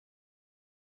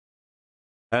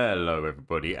Hello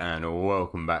everybody and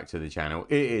welcome back to the channel.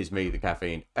 It is me, the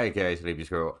Caffeine, aka Sleepy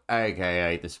Squirrel,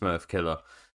 aka the Smurf Killer,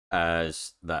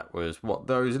 as that was what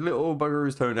those little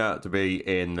buggers turned out to be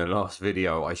in the last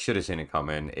video. I should have seen it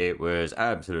coming. It was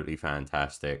absolutely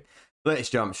fantastic. Let's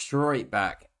jump straight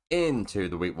back into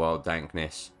the Weepwild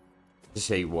Dankness to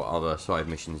see what other side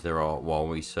missions there are while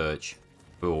we search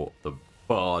for the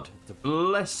Bard to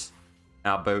bless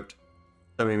our boat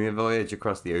so we may voyage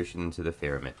across the ocean to the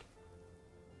pyramid.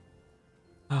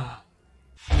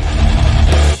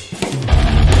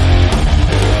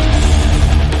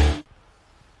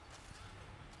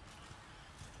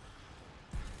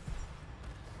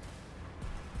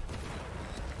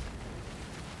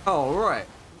 Alright,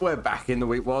 we're back in the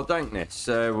Weepwild Dankness.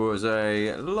 There was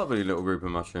a lovely little group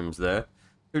of mushrooms there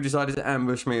who decided to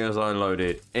ambush me as I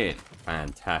loaded in.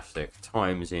 Fantastic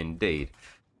times indeed.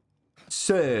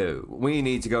 So, we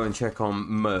need to go and check on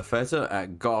Murphs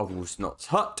at Garglesnot's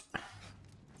hut.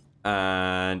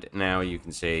 And now you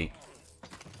can see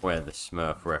where the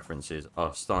Smurf references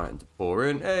are starting to pour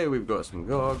in. Hey, we've got some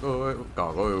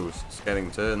gargoyles,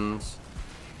 skeletons.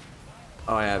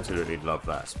 I absolutely love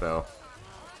that spell.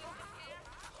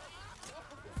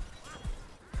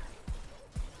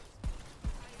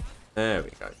 There we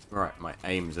go. Right, my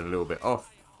aim's a little bit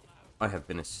off. I have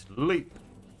been asleep.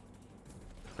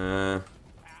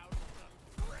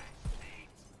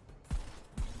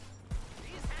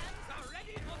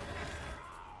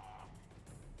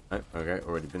 Oh, okay,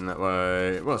 already been that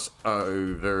way. What's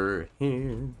over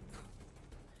here?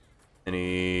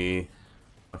 Any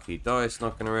lucky dice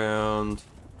knocking around?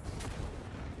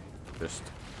 Just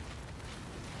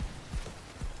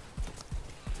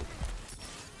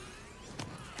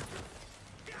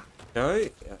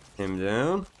okay, get him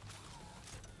down.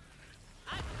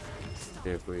 See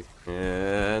if we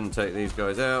can take these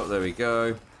guys out. There we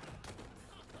go.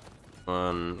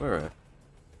 One, where are you?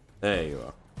 There you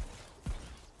are.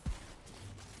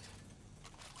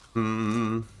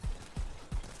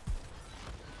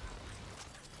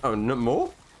 Oh, no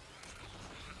more?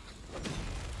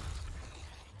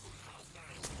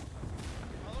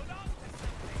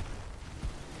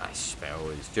 That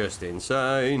spell is just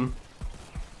insane.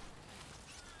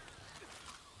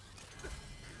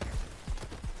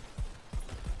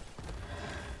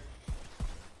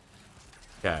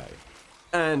 Okay.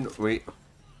 And we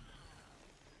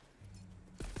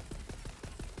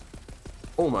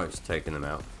almost taken them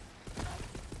out.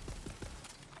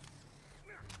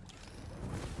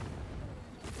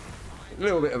 A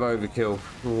little bit of overkill.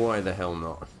 Why the hell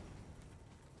not?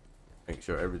 Make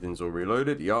sure everything's all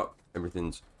reloaded. Yup,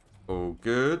 everything's all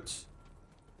good.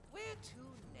 Where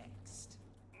to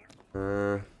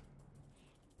next?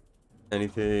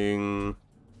 Anything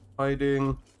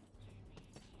hiding?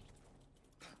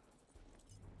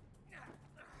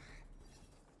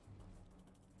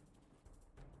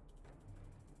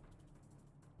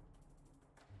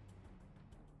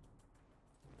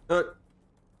 No.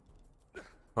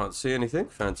 Can't see anything.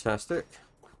 Fantastic.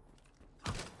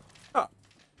 Ah.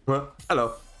 Well,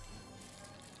 hello.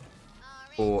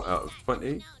 4 out of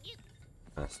 20.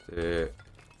 Fantastic.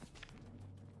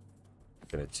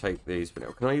 Gonna take these.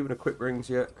 But can I even equip rings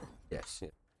yet? Yes. Yeah.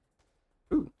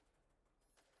 Ooh.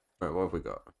 Right, what have we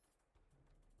got?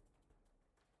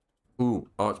 Ooh,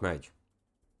 Archmage.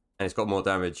 And it's got more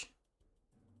damage.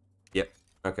 Yep.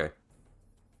 Okay.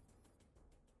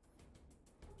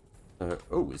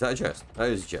 Oh, is that a chest? That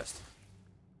is a chest.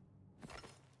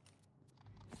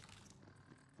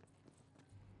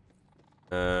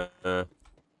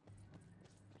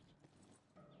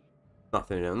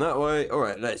 Nothing down that way.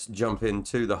 Alright, let's jump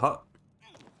into the hut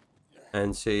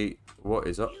and see what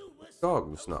is up.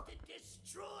 Garglesnot.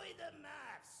 Destroy the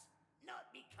Murphs,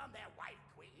 not become their wife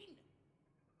queen.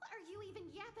 What are you even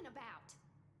yapping about?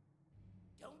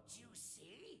 Don't you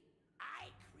see? I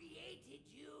created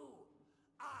you.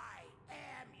 I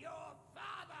am your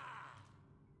father.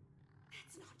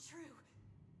 That's not true.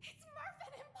 It's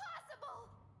Murphin impossible.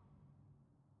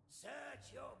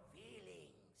 Search your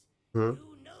feelings. Huh?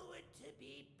 You know it to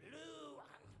be blue.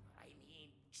 I mean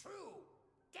true.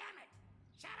 Damn it.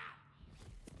 Shut up.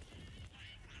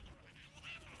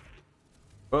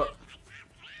 Oh.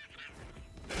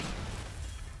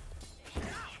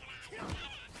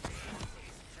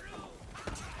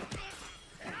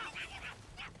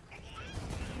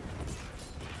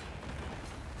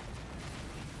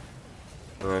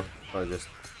 Alright, I'll just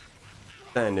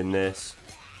stand in this.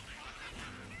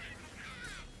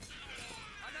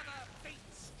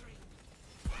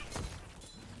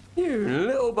 You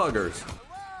little buggers.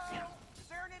 Hello? Is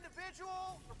there an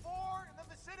individual before in the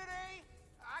vicinity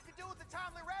I could do with a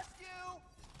timely rescue?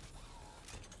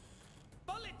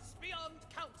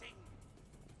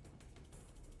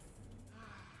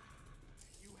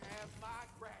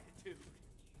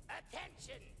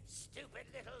 stupid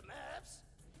little Murphs.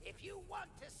 If you want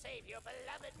to save your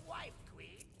beloved wife,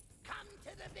 Queen, come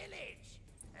to the village.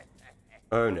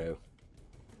 Oh no.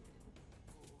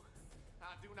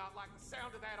 I do not like the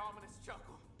sound of that ominous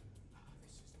chuckle.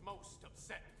 This is most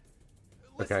upsetting.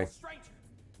 Listen, Okay. stranger.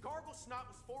 Gargle Snot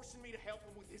was forcing me to help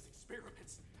him with his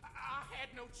experiments. I had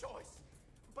no choice.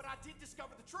 But I did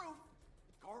discover the truth.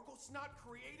 Gargle Snot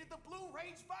created the Blue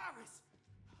Rage virus.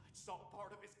 It's all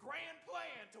part of his grand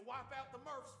plan to wipe out the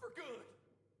Murphs for good.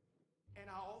 And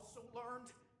I also learned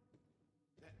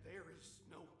that there is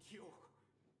no cure.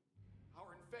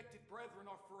 Our infected brethren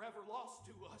are forever lost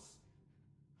to us.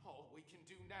 All we can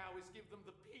do now is give them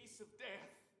the peace of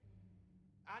death.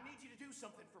 I need you to do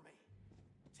something for me.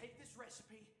 Take this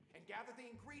recipe and gather the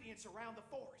ingredients around the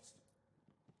forest.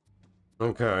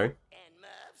 Okay. And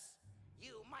Murphs,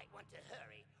 you might want to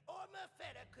hurry, or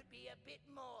Murfetta could be a bit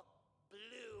more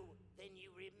blue than you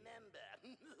remember.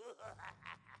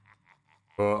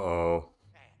 Uh-oh.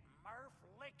 That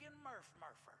Murph-licking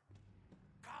Murpher.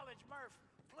 College Murph,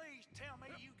 please tell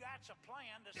me you got a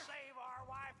plan to save our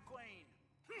wife queen.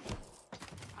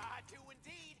 I do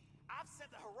indeed. I've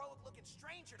sent the heroic-looking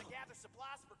stranger to gather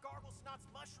supplies for Gargle Snot's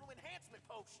mushroom enhancement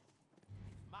potion.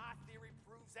 If my theory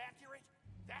proves accurate,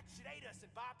 that should aid us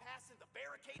in bypassing the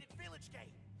barricaded village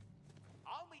gate.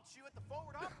 I'll meet you at the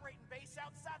forward operating base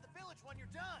outside the village when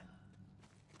you're done.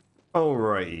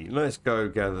 Alrighty, let's go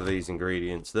gather these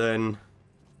ingredients then.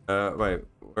 Wait,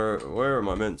 where am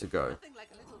I meant to go? Nothing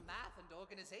like a little math and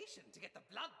organization to get the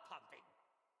blood pumping.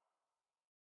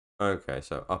 Okay,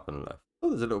 so up and left. Oh,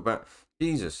 there's a little bit.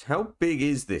 Jesus, how big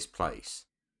is this place?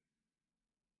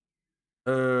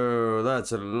 Oh,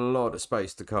 that's a lot of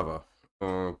space to cover.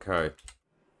 Okay.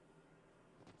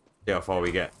 See how far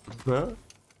we get. Huh?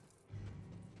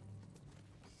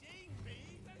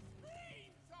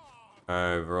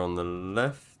 Over on the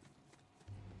left.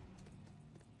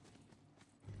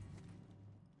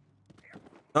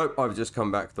 Nope, I've just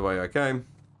come back the way I came.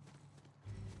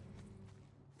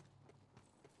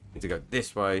 Need to go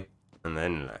this way and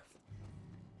then left.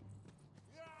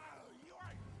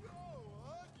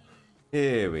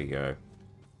 Here we go.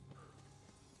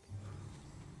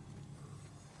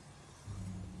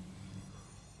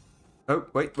 Oh,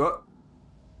 wait, what?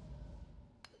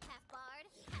 Half bard,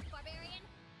 half barbarian.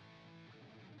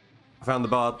 I found the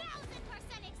bard. 1000%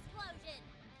 explosion.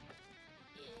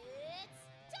 It's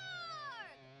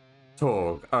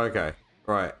Torgues. Torg. Okay,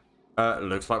 right.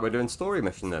 Looks like we're doing story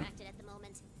mission then. Distracted at the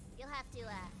moment. You'll have to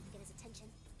get his attention.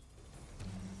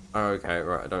 Okay,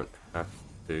 right. I don't have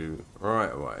to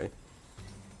right away.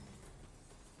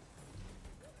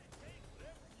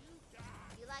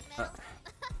 You like metal?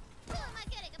 Who am I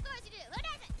kidding? Of course you do. Who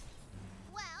doesn't?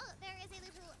 Well, there is a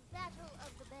little battle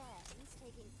of the bands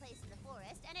taking place in the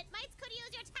forest, and it might could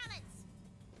use your talents.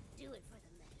 Do it for the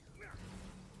metal.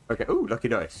 Okay. Ooh, lucky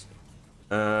dice.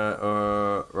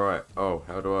 Right. Oh,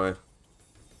 how do I?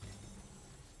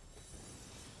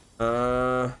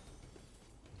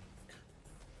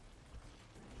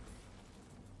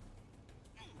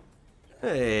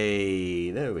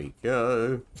 Hey, there we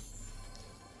go.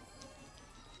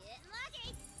 Getting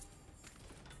lucky.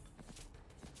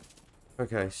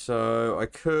 Okay, so I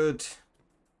could.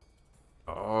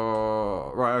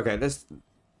 Oh, right. Okay, let's.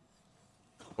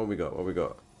 What we got? What we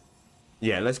got?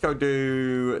 Yeah, let's go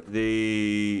do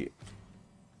the.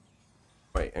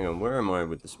 Wait, hang on. Where am I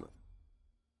with this?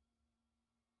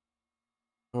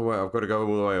 Oh wait, I've got to go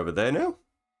all the way over there now.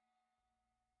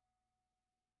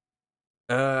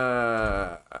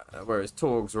 Whereas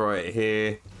Torgues right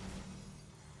here.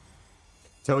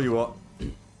 Tell you what,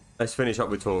 let's finish up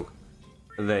with Torgue,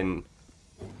 and then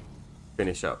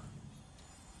finish up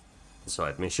the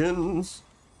side missions.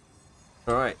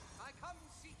 All right. I come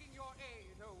seeking your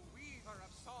aid, O weaver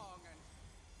of song and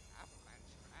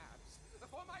avalanche crabs,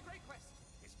 for my great quest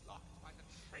is blocked by the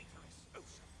traitorous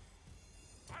ocean.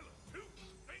 I love two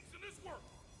things in this world: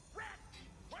 rat,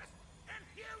 quest, and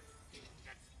huge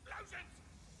explosions,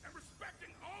 and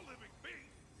respecting all living beings,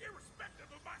 irrespective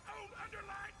of my own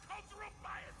underlying cultural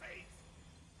biases.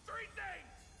 Three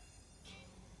things.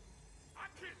 I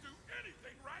can't do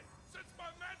anything right since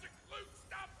my magic flute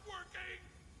stopped working.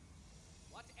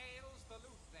 What ails the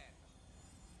loot then?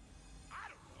 I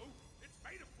don't know. It's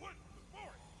made of wood from the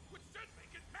forest, which should make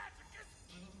it magicous.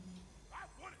 I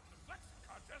won it in the flexing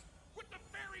contest with the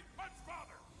fairy punch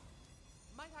father.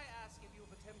 Might I ask if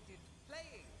you've attempted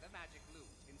playing the magic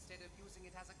lute instead of using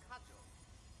it as a cudgel?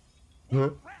 What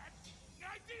a rat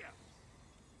idea!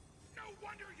 No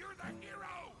wonder you're the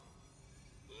hero!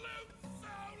 Loot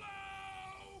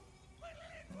solo!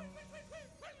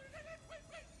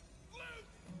 Loot!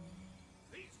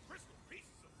 These crystal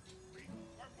pieces of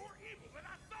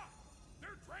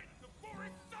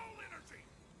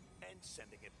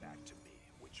sending it back to me,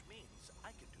 which means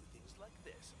I can do things like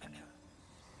this.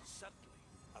 Suddenly,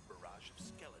 a barrage of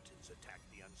skeletons attack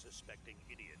the unsuspecting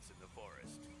idiots in the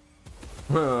forest.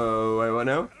 Whoa, wait, what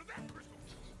now?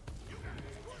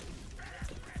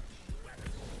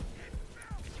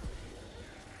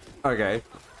 Okay.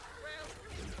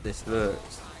 This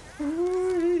looks...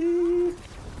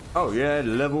 Oh yeah,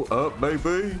 level up,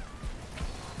 baby.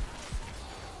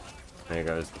 There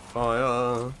goes the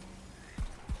fire.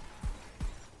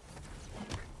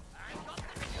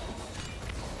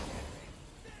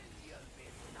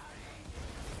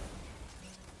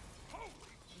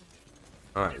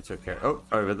 Alright, it's okay. Oh,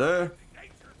 over there.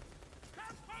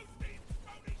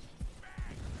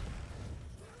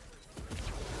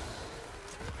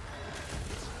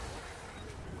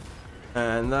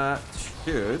 And that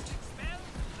should...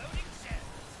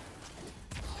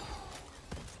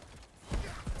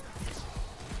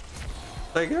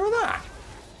 take care of that.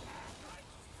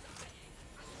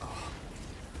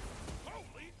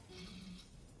 Holy!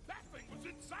 That thing was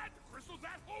inside the crystals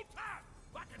that whole time,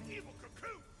 like an evil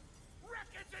cocoon. Wreck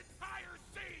its entire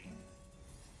scene.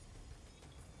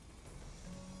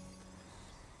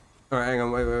 All right, hang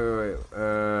on. Wait.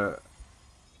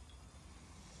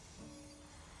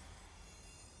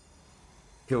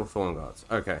 Kill thorn guards.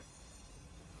 Okay.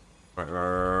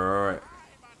 Right.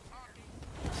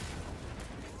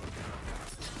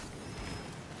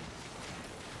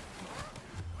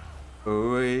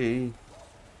 Ooh.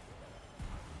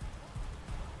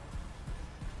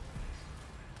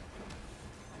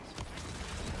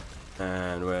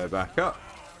 And we're back up.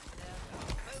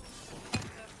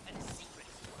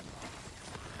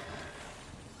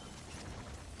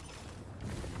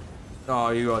 Oh,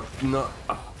 you are not...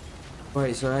 Oh.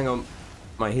 Wait, so hang on.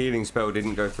 My healing spell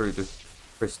didn't go through the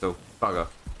crystal. Bugger.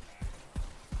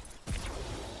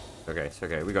 Okay, it's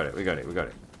okay. We got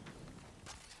it.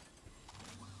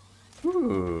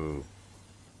 Ooh.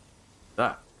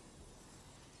 That.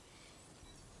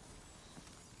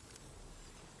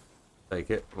 Take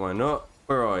it. Why not?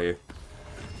 Where are you?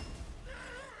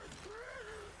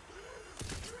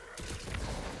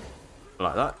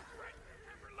 Like that.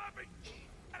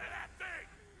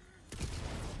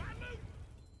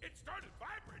 It started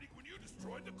vibrating when you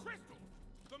destroyed the crystal.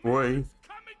 The Why? man is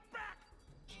coming back.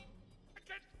 I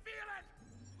can feel it.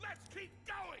 Let's keep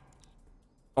going.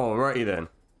 Alrighty then.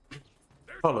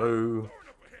 Hello.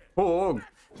 Torgues.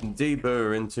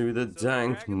 Deeper into the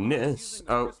dankness.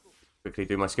 Oh, quickly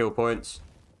do my skill points.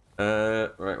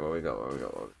 Right, what we got? What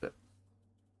was it?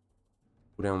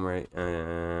 Cooldown rate.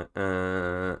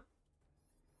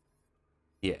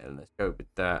 Yeah, let's go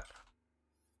with that.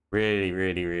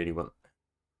 Really want.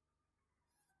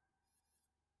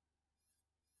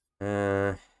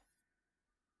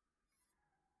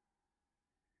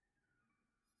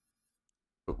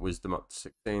 Put wisdom up to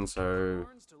 16, so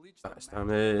that's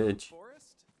damage. See,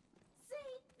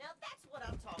 now that's what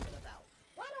I'm talking about.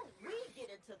 Why don't we get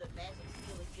into the magic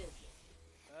stealing business?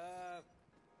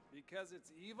 Because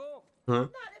it's evil? Huh?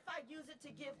 Not if I use it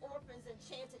to give orphans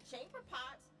enchanted chamber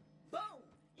pots. Boom!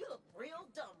 You look real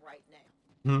dumb right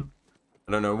now.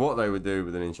 I don't know what they would do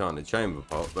with an enchanted chamber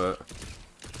pot, but...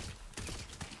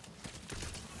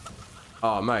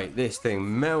 Oh, mate, this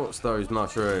thing melts those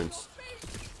mushrooms.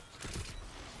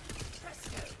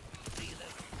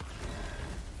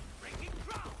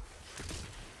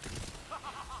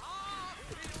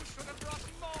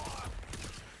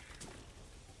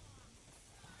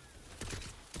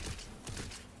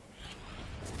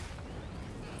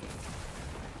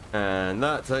 And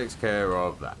that takes care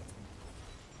of that.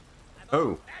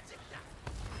 Oh.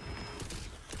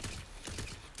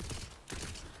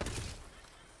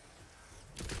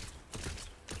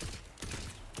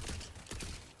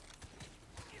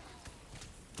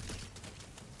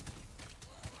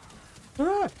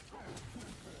 Ah.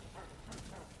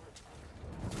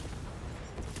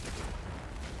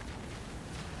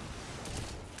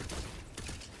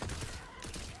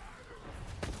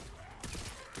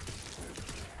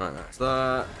 Right, that's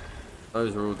that.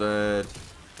 Those are all dead.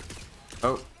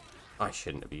 Oh, I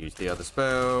shouldn't have used the other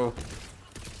spell.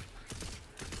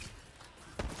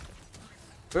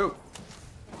 Oh.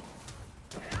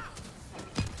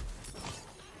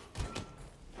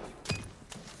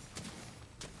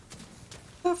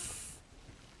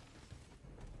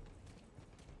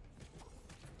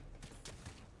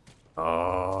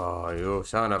 Oh, you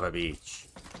son of a bitch.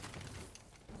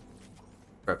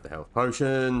 Grab the health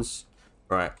potions.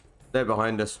 Right, they're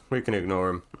behind us. We can ignore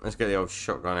them. Let's get the old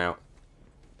shotgun out.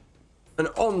 And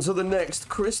on to the next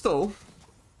crystal.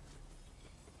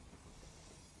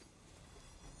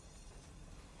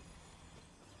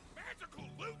 Magical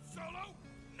loot solo.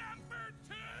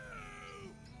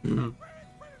 A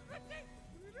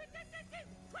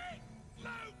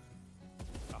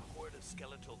horde of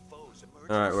skeletal foes emerges.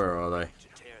 All right, where are they? To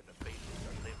tear the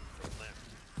faithful limb from limb.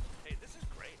 Hey, this is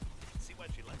great. See why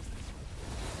she likes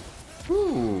this.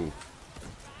 Ooh.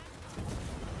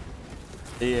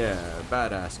 Yeah,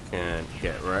 badass can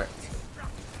get wrecked.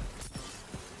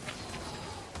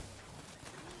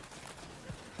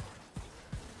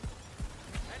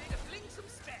 I need to fling some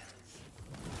spells.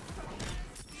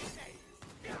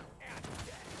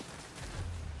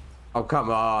 Oh, come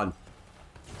on.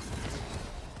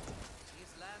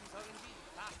 These lambs are indeed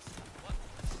fast and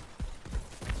wondrous.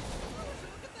 Oh,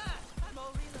 look at that! I'm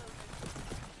all reloaded.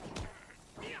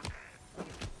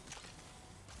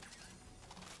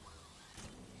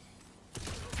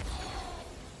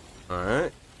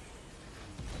 Alright.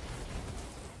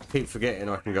 Keep forgetting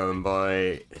I can go and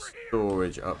buy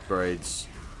storage upgrades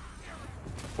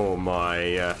for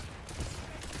my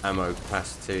ammo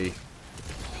capacity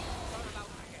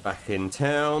back in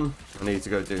town. I need to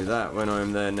go do that when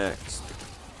I'm there next.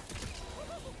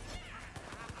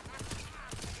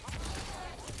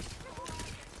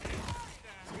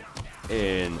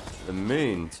 In the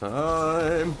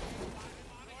meantime,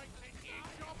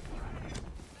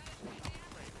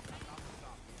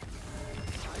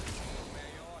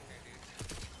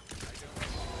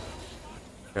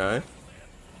 okay,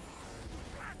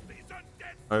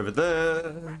 over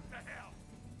there.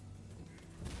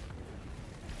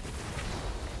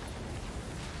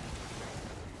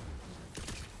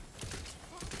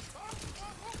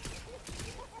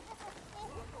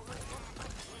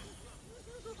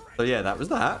 So yeah, that was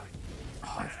that.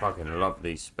 Oh, I fucking love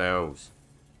these spells.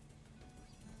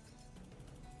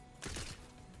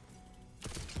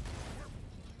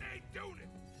 Ain't doing it.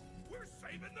 We're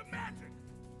saving the magic.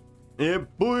 Yeah,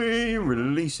 boy,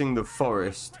 releasing the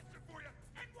forest. Question for you,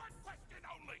 and one question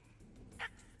only.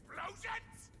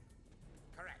 Explosions?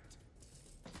 Correct.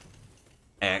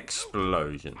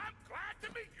 Explosion. I'm glad to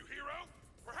meet you, hero.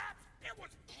 Perhaps it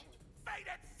was fate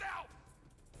itself.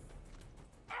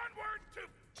 Onward to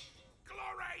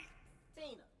glory.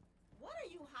 Tina, what are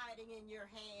you hiding in your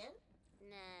hand?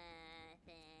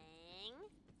 Nothing.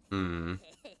 Hmm.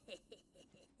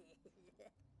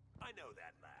 I know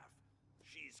that laugh.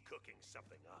 She's cooking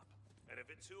something up. And if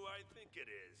it's who I think it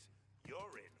is,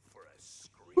 you're in for a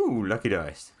scream. Ooh, lucky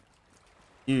dice.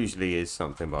 Usually is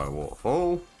something by a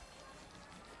waterfall.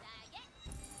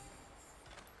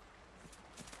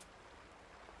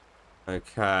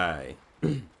 Okay.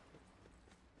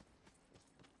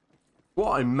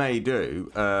 What I may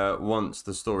do once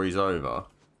the story's over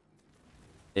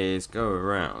is go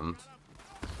around,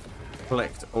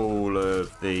 collect all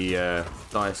of the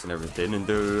dice and everything, and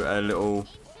do a little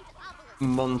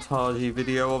montage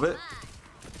video of it.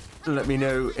 Let me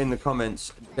know in the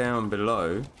comments down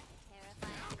below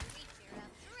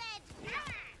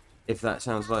if that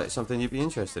sounds like something you'd be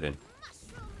interested in.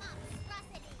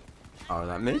 Oh,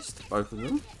 that missed both of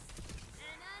them.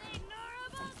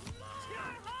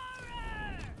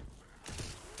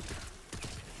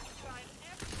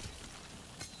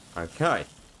 Okay,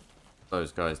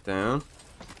 those guys down.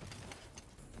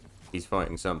 He's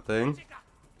fighting something.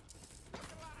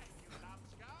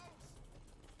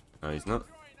 No, he's not.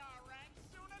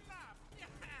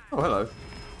 Oh, hello.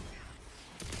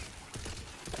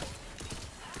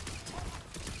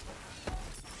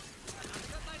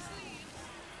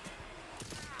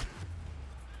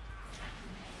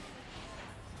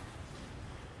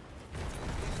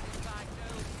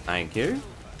 Thank you.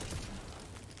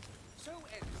 So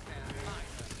ends their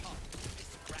minor part of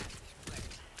this grand play.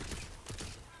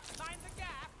 Find the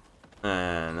gap.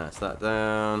 And that's that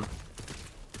down.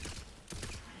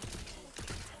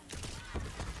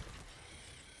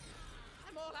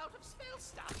 I'm all out of spell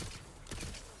stuff.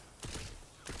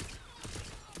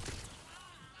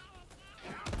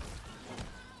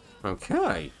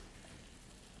 Okay.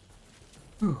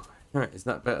 Alright, is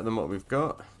that better than what we've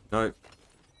got? Nope.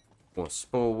 More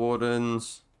spore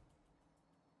wardens.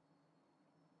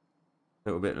 A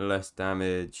little bit less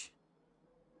damage.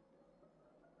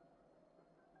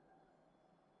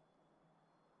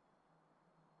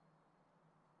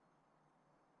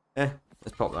 Let's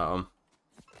pop that on.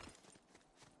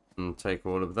 And take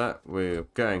all of that. We're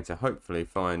going to hopefully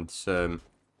find some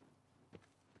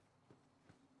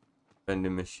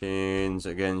vending machines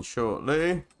again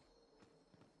shortly.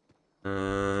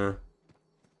 Where's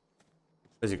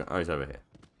he gone? Oh, he's over here.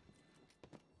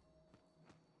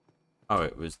 Oh,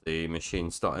 it was the machine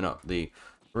starting up the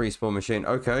respawn machine.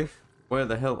 Okay, where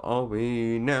the hell are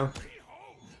we now? Behold,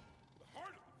 the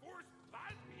heart of the forest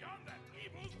lies beyond that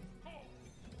evil's hole.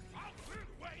 I'll clear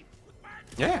the way with my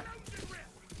Yeah. frozen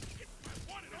wrist.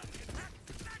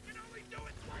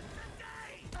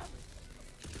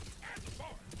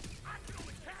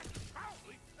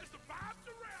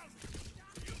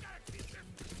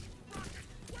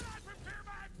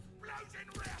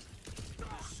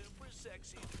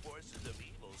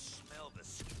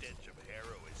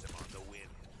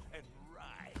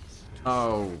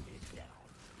 Oh,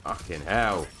 fucking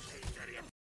hell.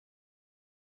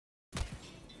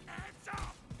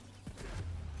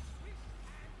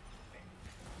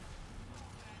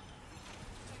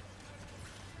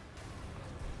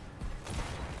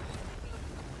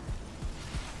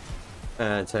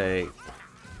 And take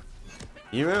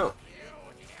you out.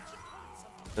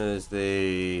 There's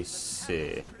the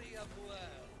sea.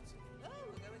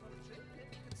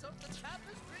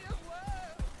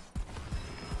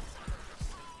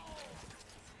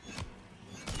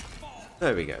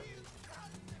 There we go.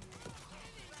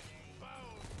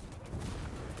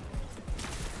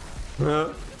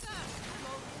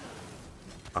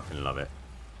 Fucking love it.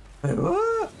 Hey,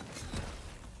 what?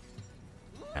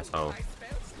 Asshole.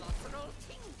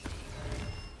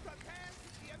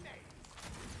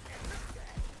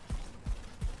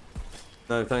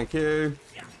 No, thank you.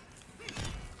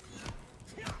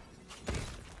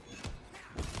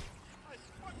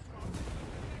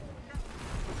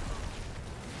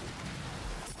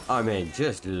 I mean,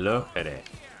 just look at it.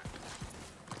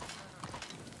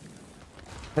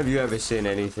 Have you ever seen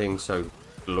anything so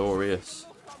glorious?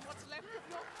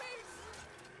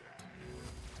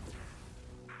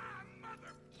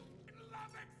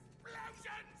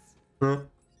 Huh?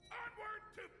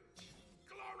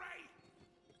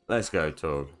 Let's go,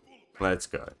 Torg. Let's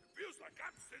go. Feels like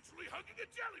I'm essentially hugging a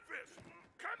jellyfish.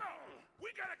 Come on, we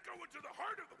gotta go into the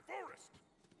heart of the forest.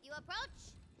 You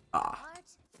approach. Ah.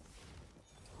 Heart.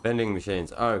 Vending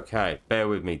machines. Okay, bear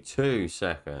with me 2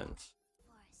 seconds.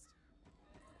 Forest.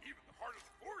 Even the heart of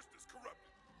the forest is corrupted.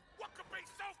 What could be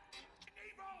so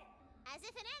evil? As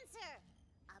if in answer,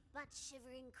 a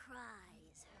butt-shivering cry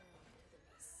is heard through the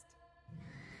mist.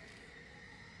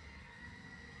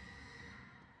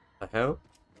 The hell?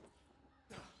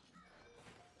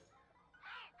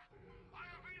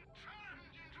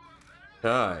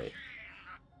 Okay.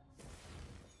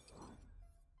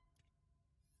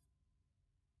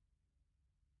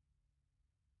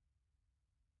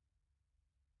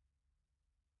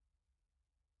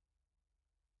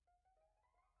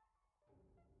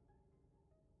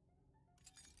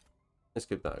 Let's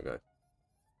give that a go.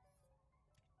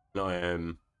 I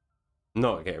am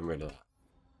not getting rid of that.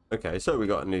 Okay, so we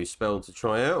got a new spell to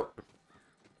try out.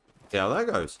 See how that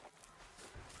goes.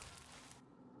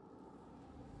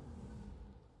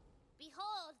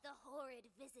 Behold the horrid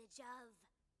visage of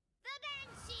the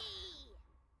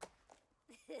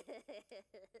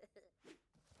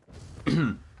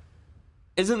Banshee!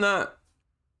 Isn't that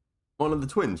one of the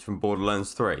twins from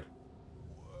Borderlands 3?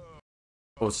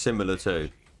 Or similar to?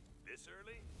 This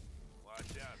early?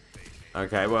 Watch out, baby.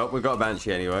 Okay, well, we've got a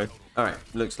Banshee anyway. Alright,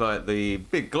 looks like the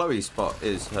big glowy spot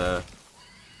is her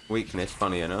weakness,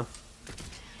 funny enough.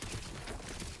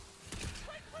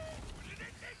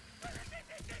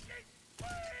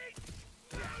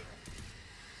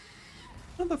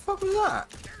 What the fuck was that?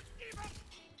 There's evil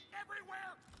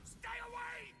everywhere. Stay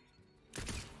away.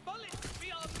 Bullets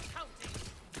beyond counting.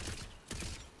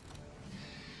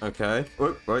 Okay.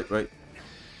 Wait.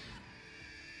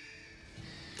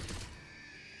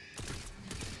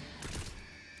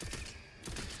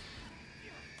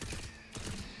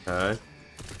 Okay.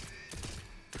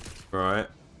 Right.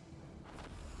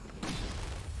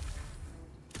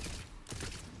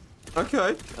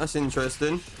 Okay, that's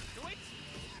interesting.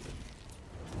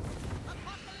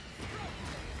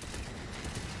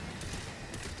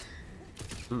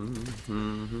 Do it.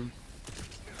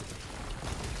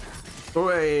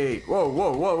 Wait! Whoa!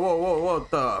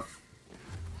 What the?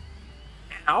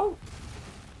 Ow!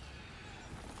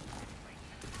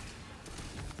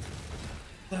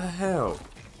 The hell?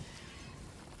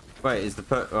 Wait, is the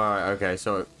alright, okay,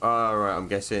 so alright, I'm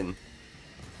guessing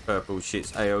purple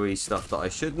shit's AoE stuff that I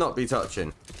should not be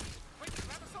touching. Quick,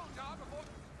 grab a soul jar before...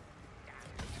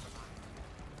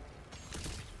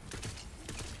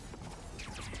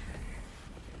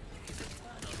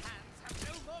 Have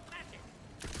no more magic.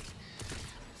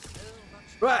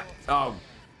 What? Oh.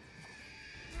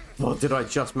 What did I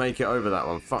just make it over that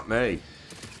one? Fuck me.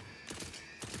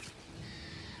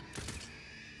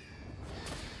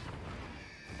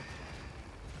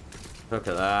 Look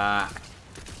at that.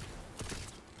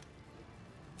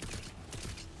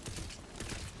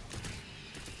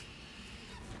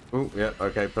 Oh, yeah,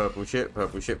 okay, purple shit. I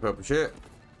never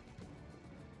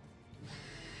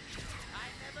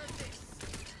miss.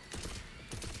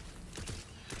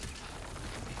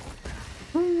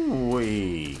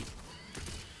 Ooh-wee.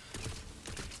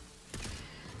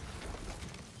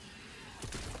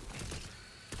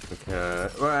 Okay.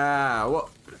 Wow, what?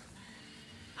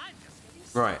 I'm just getting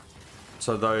Right.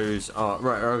 So those are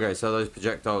right. Okay. So those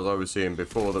projectiles I was seeing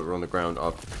before that were on the ground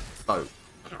are. Oh.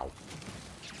 Ow.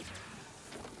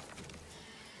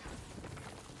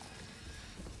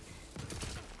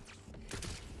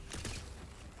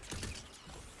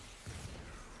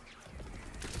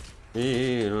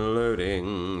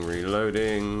 Reloading,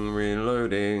 reloading,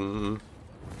 reloading.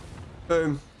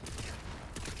 Boom.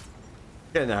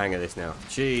 Getting the hang of this now.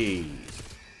 Jeez.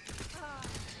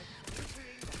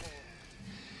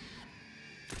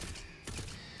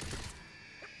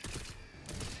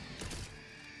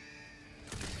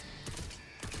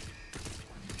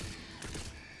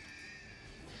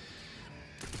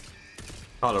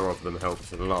 Color of them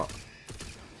helps a lot.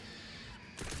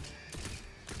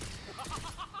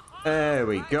 There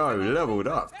we go, leveled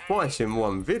up twice in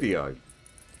one video.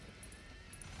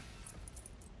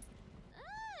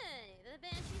 Hey, the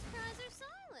Banshee's cries are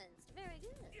silenced. Very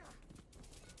good.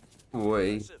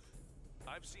 Impressive.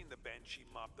 I've seen the Banshee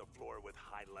mop the floor with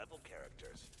high-level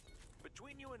characters.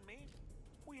 Between you and me,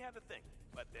 we had a thing.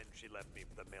 But then she left me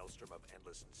with the maelstrom of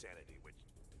endless insanity, which,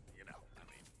 you know, I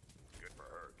mean, good for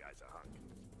her, guy's a hunk.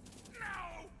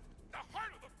 No! The heart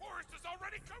of the forest is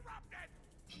already corrupted!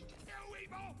 You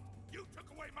evil! You took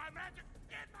away my magic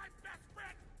and my best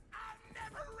friend! I'll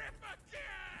never rip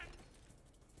again!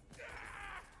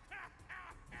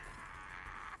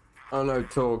 Oh no,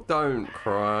 Torg, don't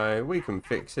cry. We can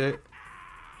fix it.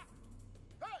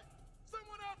 Hey!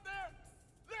 Someone out there!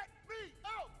 Let me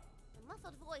out! The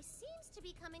muffled voice seems to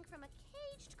be coming from a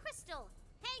caged crystal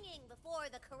hanging before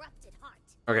the corrupted heart.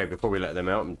 Okay, before we let them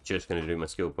out, I'm just going to do my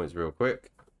skill points real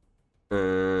quick.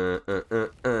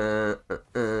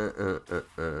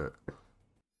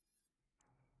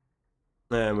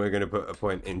 And we're going to put a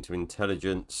point into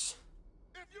intelligence.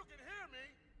 If you can hear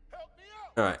me, help me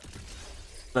out! Alright.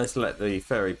 Let's let the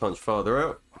fairy punch father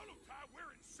out.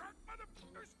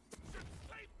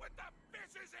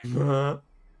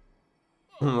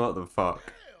 What the fuck?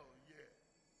 Hell yeah!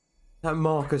 That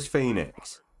Marcus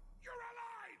Phoenix. You're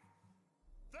alive!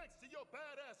 Thanks to your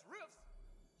badass riffs,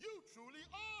 you truly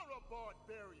are a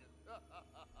barbarian.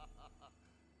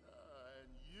 And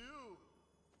you,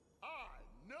 I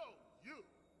know you.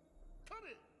 Come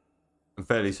here. I'm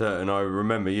fairly certain I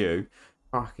remember you.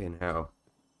 Fucking hell.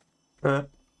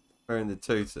 Wearing the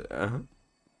tutu. A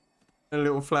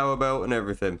little flower belt and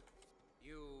everything.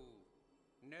 You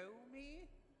know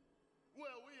me?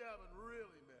 Well, we haven't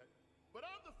really met, but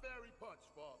I'm the fairy punch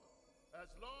father. As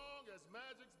long as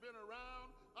magic's been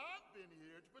around, I've been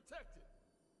here to protect it,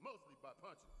 mostly by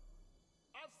punching.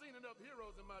 I've seen enough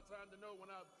heroes in my time to know when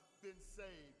I've been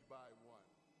saved by one.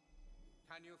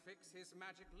 Can you fix his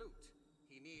magic loot?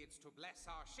 He needs to bless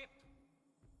our ship.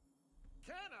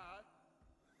 Can I?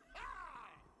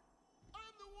 Ah!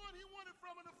 I'm the one he wanted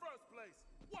from in the first place.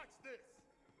 Watch this.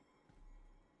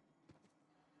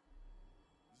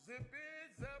 Zippy,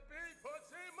 zappy,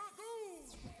 pussy, magoo!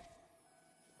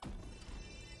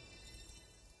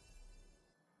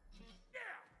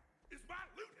 Yeah! Is my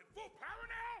loot at full power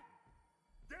now?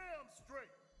 Damn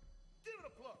straight. Give it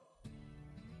a plug.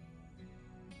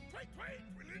 Tweet, tweet,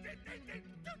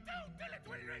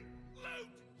 loot!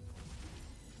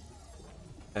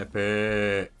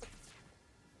 Epic.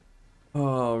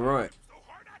 All right. So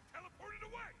hard I teleported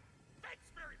away. Thanks,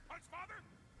 Fairy Punch Father.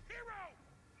 Hero,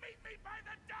 meet me by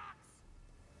the docks.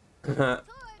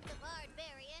 Torg the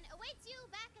Barbarian awaits you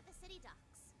back at the city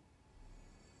docks.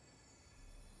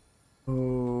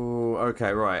 Oh,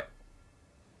 okay, right.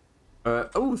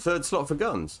 Oh, third slot for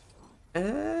guns.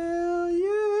 Hell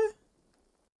yeah.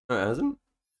 No, it hasn't.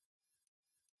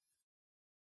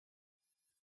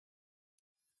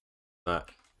 Right.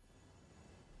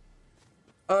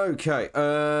 Okay,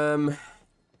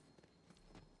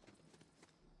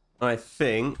 I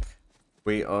think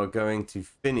we are going to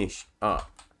finish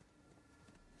up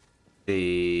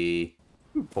the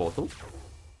portal.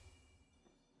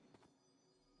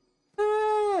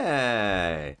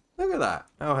 Hey, look at that.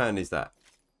 How handy is that?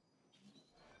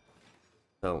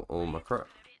 Sell all my crap.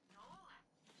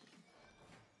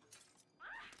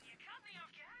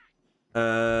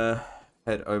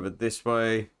 Head over this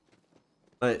way.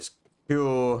 Let's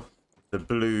cure the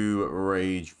blue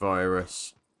rage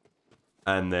virus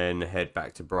and then head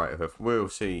back to Brighthoof. We'll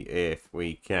see if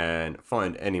we can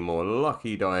find any more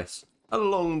lucky dice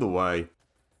along the way.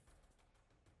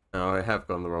 Now, I have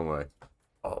gone the wrong way.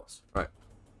 Oh, right.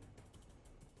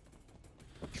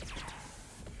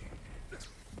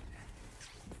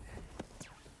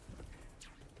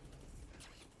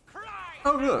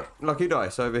 Oh, look, lucky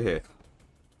dice over here.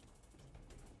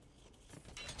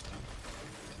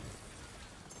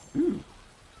 Ooh.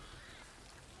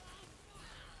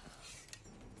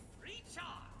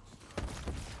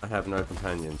 I have no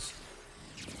companions.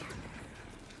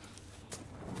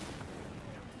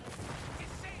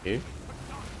 You?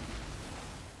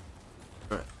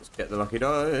 Right, let's get the lucky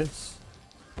dice.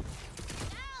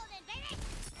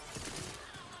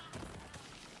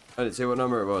 I didn't see what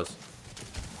number it was.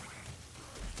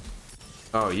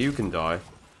 Oh, you can die.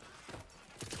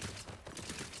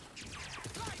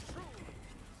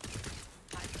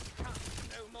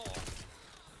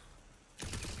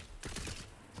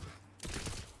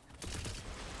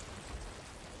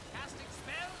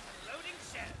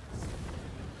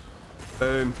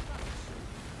 Boom.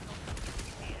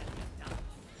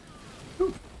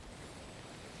 Ooh.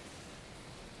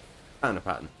 And a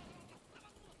pattern.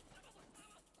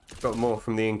 Got more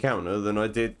from the encounter than I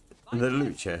did the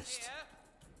loot chest.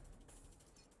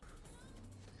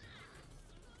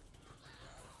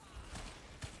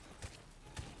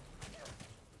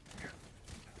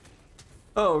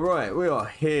 Oh right, we are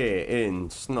here in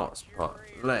Snotspot.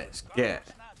 Let's get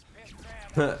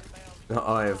the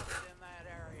Eye of...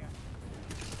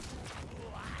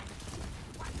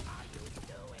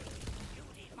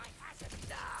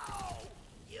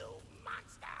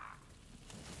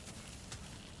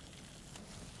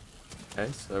 Okay,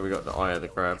 so we got the Eye of the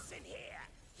Crab. Listen here.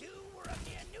 You were a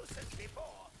mere nuisance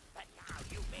before, but now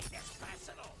you made this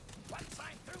personal. Once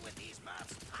I'm through with these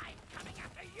Murphs, I'm coming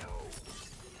after you.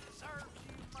 Serves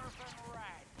you Murphin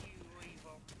right, you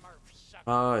evil Murph sucker.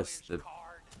 Ah, it's the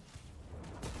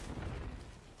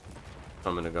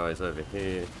summoner guys over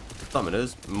here.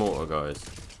 Summoners, mortar guys.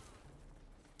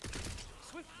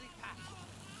 Swiftly pass.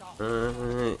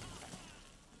 Alright.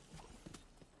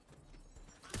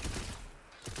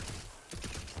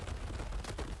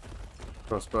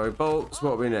 Crossbow bolts.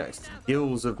 What are we next?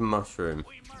 Gills of mushroom.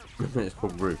 It's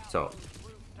called rooftop.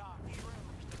 Rooftop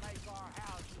shrooms to make our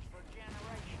houses for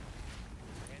generations.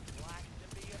 It's like to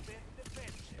be a bit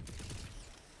defensive.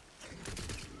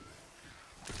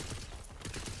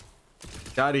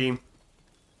 Got him.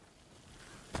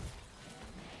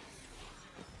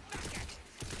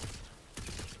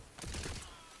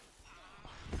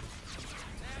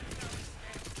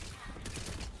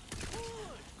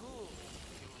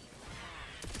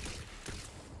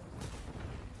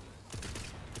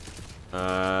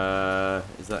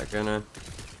 Is that gonna...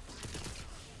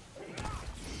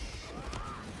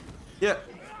 Yep.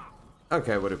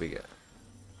 Okay, what did we get?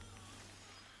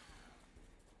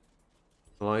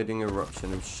 Gliding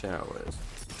eruption of showers.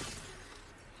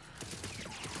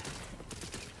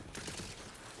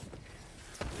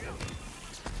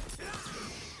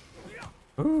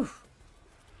 Oof.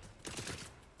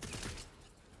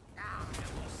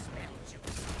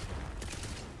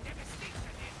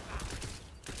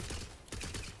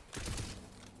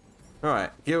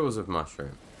 Alright, gills of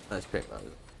mushroom. Let's pick those.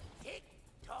 Tick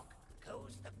tock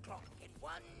goes the clock in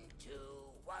 1, 2,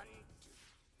 1, 2.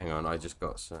 Hang on, I just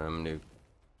got some new...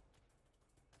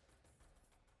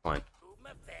 Fine.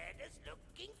 Uma Feda's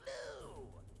looking blue.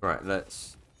 Right,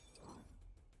 let's...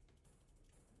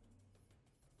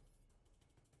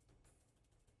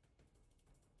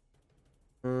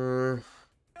 You'll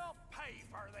pay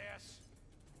for this.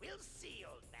 We'll see,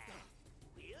 old man.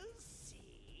 We'll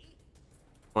see.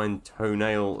 Find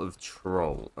toenail of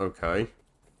troll. Okay.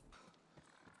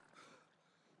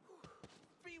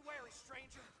 Be wary,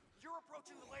 stranger. You're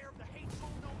approaching the lair of the hate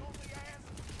troll known only as...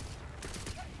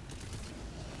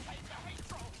 Hey, the hate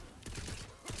troll!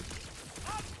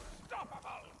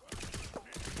 Unstoppable!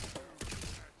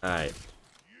 Hey.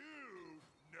 You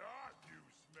not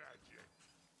use magic.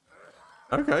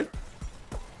 Okay.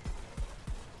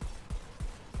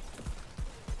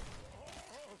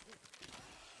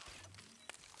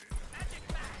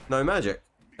 No magic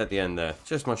at the end there.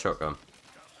 Just my shotgun.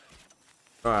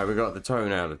 Alright, we got the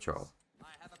toenail of troll.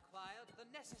 I have acquired the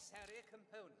necessary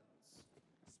components.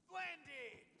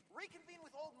 Splendid! Reconvene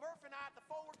with old Murph and I at the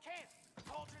forward camp. The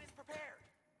cauldron is prepared.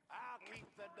 I'll keep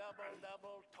the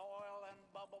double toil and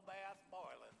bubble bath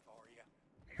boiling for you.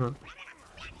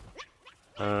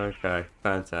 Okay,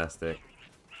 fantastic.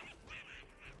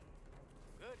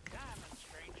 Good timing,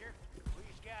 stranger.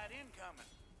 We've got incoming.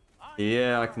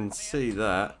 Yeah, I can see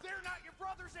that. They're not your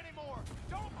brothers anymore!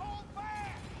 Don't hold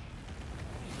back!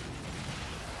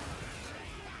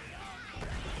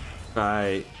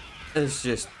 Right. It's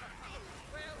just...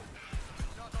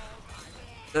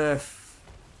 Am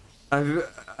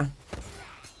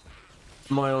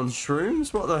I on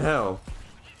shrooms? What the hell?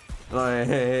 Like...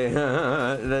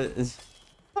 Looks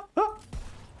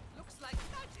like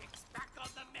magic's back on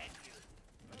the menu.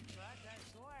 Looks like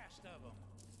that's the last of them.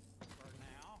 For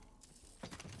now.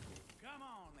 Come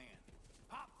on then.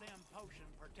 Pop them potion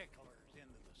particulars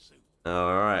into the soup.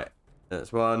 Alright.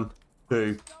 That's 1,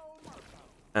 2,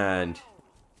 and...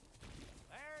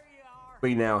 There you are.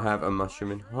 we now have a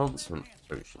mushroom enhancement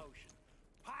potion.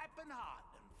 Piping hot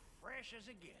and fresh as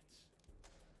it gets.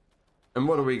 And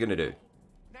what are we going to do?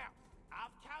 Now,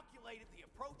 I've calculated the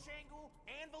approach angle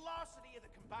and velocity of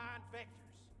the combined vectors.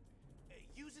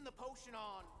 Using the potion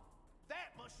on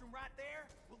that mushroom right there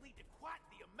will lead to quite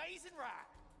the amazing ride.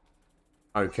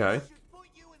 Okay. Which should put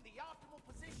you in the optimal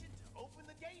position to open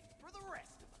the gate for the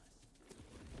rest of us.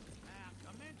 Now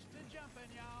commence the jumping,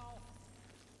 y'all.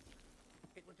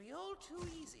 It would be all too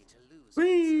easy to lose.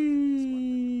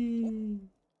 Whee!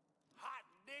 Hot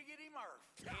diggity Murph.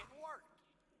 It worked.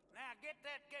 Now get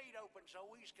that gate open so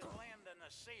we can lend an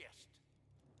assist.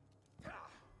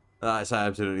 That's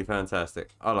absolutely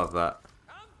fantastic. I love that.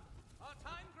 Come, our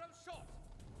time grows short.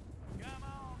 Come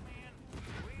on, men.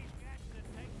 We've got to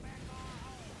take back our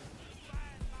home.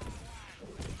 Find my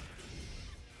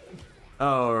wife.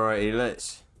 Alrighty,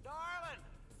 let's. Darling,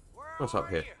 where What's up are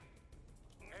here? you?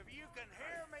 If you can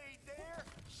hear me, dear,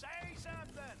 say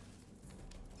something.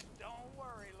 Don't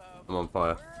worry, love. I'm on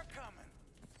fire. We're coming.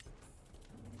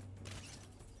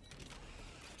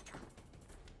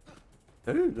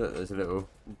 Ooh, look, there's a little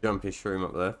jumpy shroom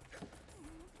up there.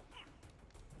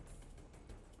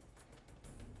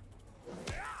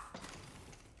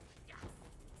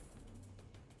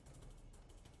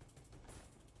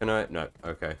 Can I? No.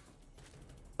 Okay.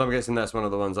 So I'm guessing that's one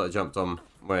of the ones that I jumped on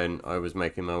when I was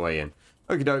making my way in.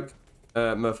 Okie doke.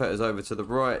 Murphs is over to the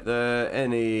right there.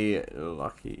 Any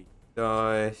lucky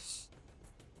dice?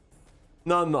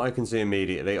 None that I can see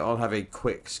immediately. I'll have a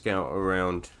quick scout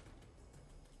around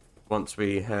once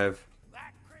we have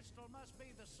That crystal must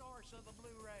be the source of the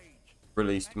blue rage.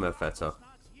 released Murphetta.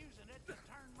 Not using it to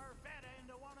turn Murphetta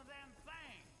into one of them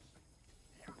things.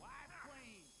 Wife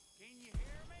Queen, can you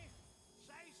hear me?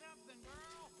 Say something,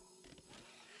 girl.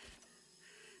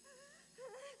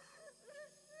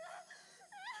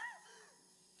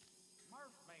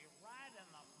 Murph me right in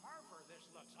the murpher. This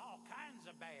looks all kinds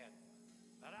of bad.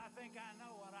 But I think I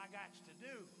know what I got to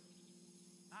do.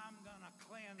 I'm gonna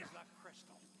cleanse the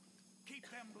crystal.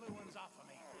 Keep them blue ones off of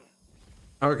me.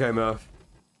 Okay, Murph.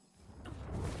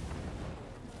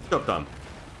 Job done.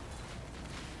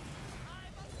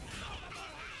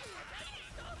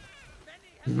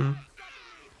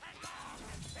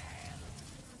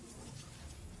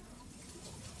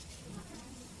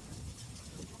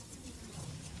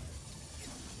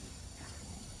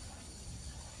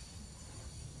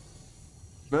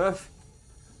 Murph?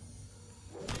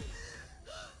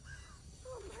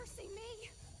 Oh, mercy me.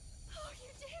 Oh, you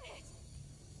did it.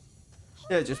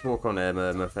 Yeah, just walk on there,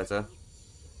 Murphetta.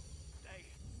 Stay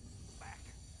back.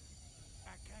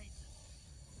 I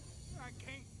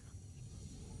can't.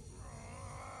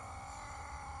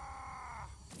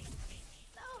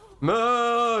 No.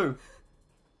 Moo!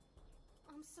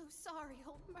 I'm so sorry,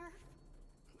 old Murph.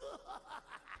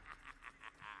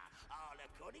 All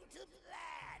according to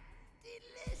plan.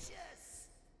 Delicious.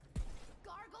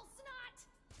 Gargle Snot,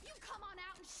 you come on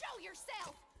out and show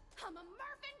yourself. I'm a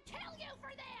Murph and kill you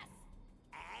for this.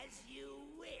 As you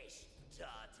wish,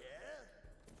 daughter.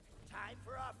 Time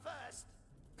for our first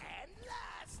and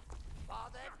last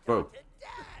Whoa. father-daughter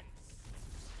dance.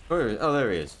 Where is? Oh,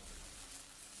 there he is.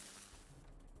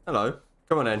 Hello.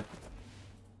 Come on in.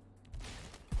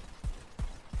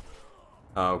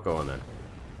 Oh, go on then.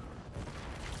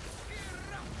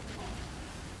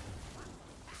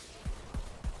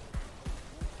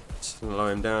 Slow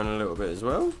him down a little bit as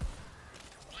well.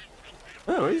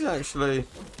 Oh, he's actually...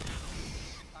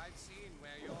 I've seen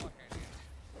where you're headed.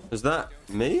 Is that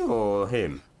me or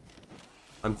him?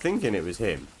 I'm thinking it was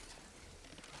him.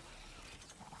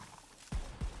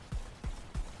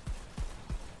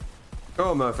 Go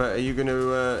on, Murphy. Are you going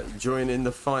to join in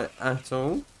the fight at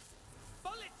all?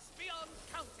 Bullets beyond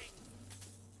counting.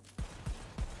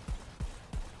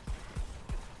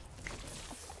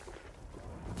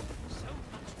 So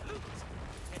much loot.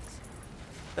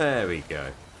 There we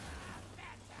go.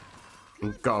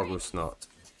 And Gargle Snot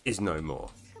is no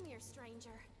more. Come here, stranger.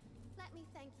 Let me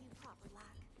thank you proper like.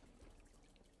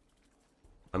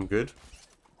 I'm good.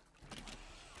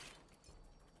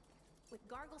 With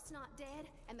Gargle Snot dead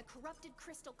and the corrupted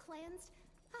crystal cleansed,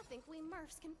 I think we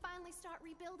Murphs can finally start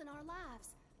rebuilding our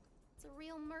lives. It's a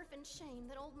real Murphin shame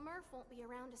that old Murph won't be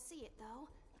around to see it, though.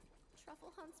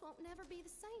 Truffle hunts won't never be the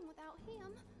same without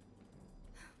him.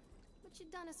 But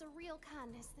you've done us a real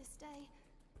kindness this day.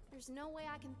 There's no way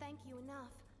I can thank you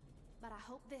enough, but I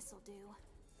hope this'll do.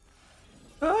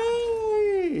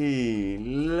 Hey!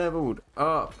 Leveled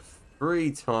up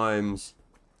 3 times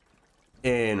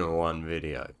in one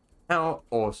video. How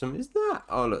awesome is that?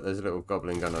 Oh, look, there's a little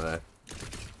goblin gunner there.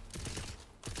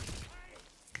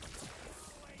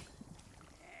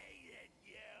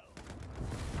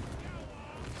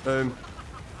 Boom.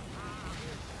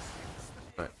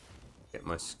 Right. Get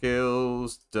my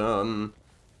skills done.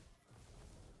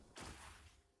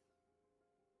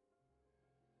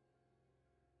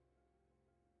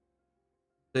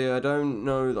 See, I don't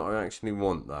know that I actually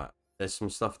want that. There's some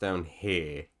stuff down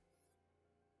here.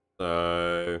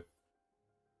 So...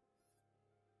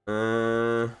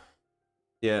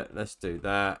 yeah, let's do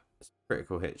that. It's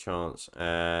critical hit chance.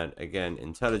 And again,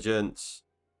 intelligence.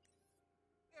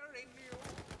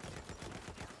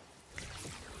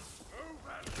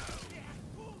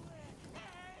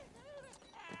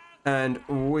 And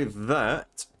with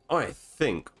that, I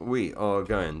think we are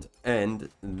going to end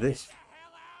this.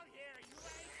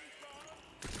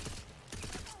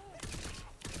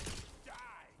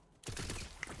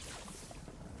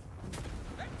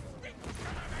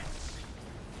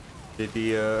 Did he,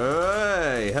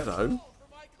 hey, hello.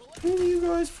 Who are you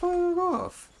guys fuck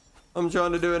off? I'm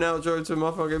trying to do an outro to my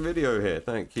fucking video here.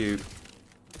 Thank you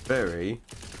very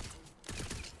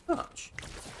much.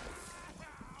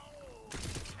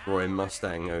 Roy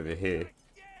Mustang over here.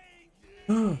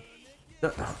 2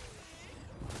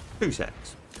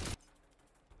 secs.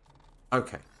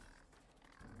 Okay.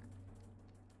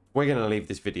 We're going to leave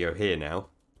this video here now.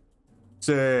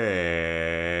 So,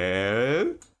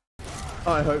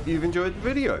 I hope you've enjoyed the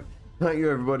video. Thank you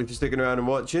everybody for sticking around and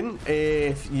watching.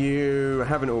 If you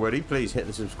haven't already, please hit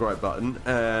the subscribe button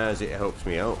as it helps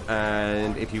me out.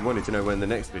 And if you wanted to know when the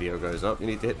next video goes up, you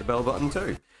need to hit the bell button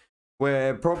too.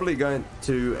 We're probably going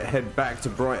to head back to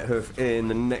Brighthoof in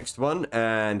the next one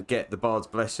and get the Bard's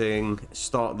Blessing,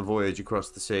 start the voyage across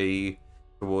the sea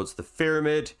towards the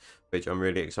pyramid, which I'm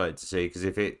really excited to see, because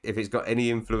if it's got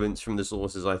any influence from the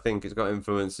sources I think it's got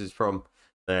influences from,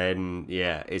 then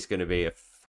yeah, it's going to be a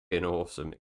fucking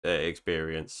awesome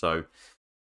experience. So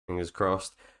fingers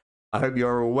crossed. I hope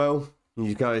you're all well.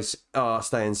 You guys are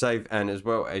staying safe and as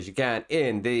well as you can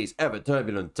in these ever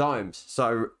turbulent times.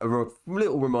 So a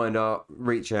little reminder,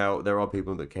 reach out. There are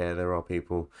people that care. There are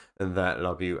people that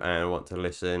love you and want to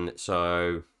listen.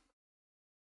 So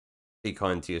be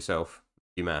kind to yourself.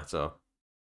 You matter.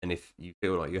 And if you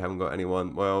feel like you haven't got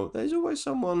anyone, well, there's always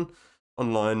someone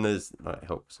online. There's like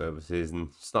help services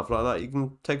and stuff like that you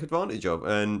can take advantage of.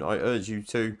 And I urge you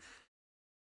to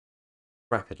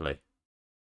rapidly.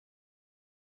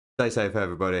 Stay safe,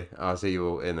 everybody. I'll see you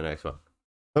all in the next one.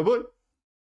 Bye-bye.